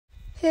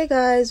Hey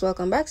guys,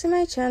 welcome back to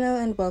my channel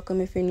and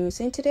welcome if you're new.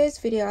 So in today's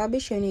video I'll be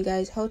showing you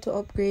guys how to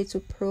upgrade to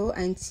Pro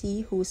and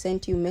see who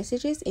sent you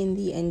messages in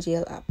the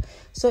NGL app.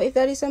 So if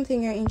that is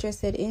something you're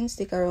interested in,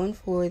 stick around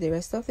for the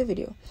rest of the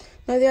video.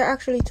 Now there are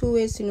actually two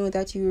ways to know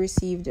that you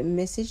received a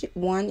message.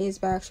 One is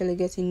by actually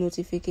getting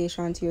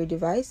notification to your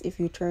device if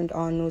you turned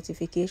on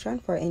notification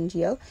for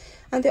NGL,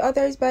 and the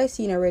other is by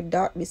seeing a red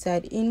dot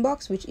beside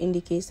inbox which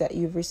indicates that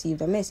you've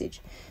received a message.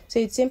 So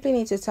you simply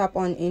need to tap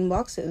on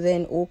inbox,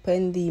 then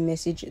open the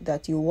message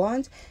that you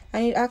want,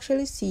 and it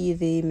actually see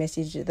the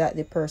message that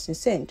the person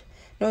sent.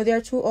 Now there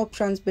are two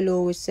options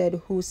below which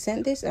said who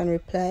sent this and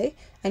reply,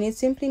 and you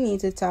simply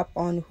need to tap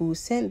on who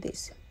sent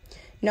this.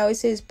 Now it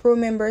says Pro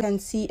members can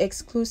see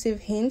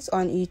exclusive hints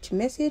on each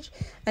message,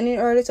 and in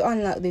order to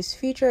unlock this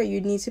feature you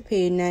need to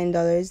pay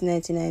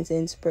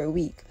 $9.99 per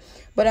week.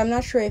 But I'm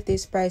not sure if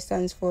this price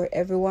stands for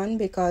everyone,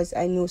 because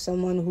I know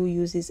someone who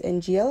uses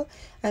NGL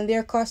and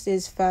their cost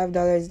is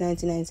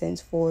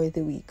 $5.99 for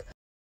the week.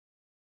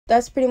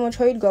 That's pretty much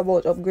how you go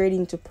about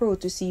upgrading to Pro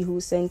to see who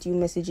sent you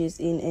messages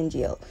in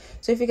NGL.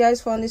 So if you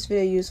guys found this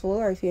video useful,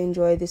 or if you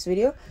enjoyed this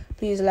video,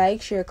 please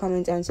like, share,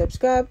 comment, and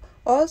subscribe.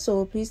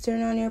 Also, please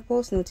turn on your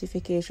post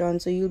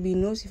notifications so you'll be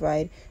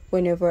notified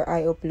whenever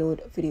I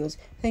upload videos.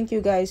 Thank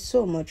you guys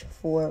so much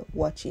for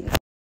watching.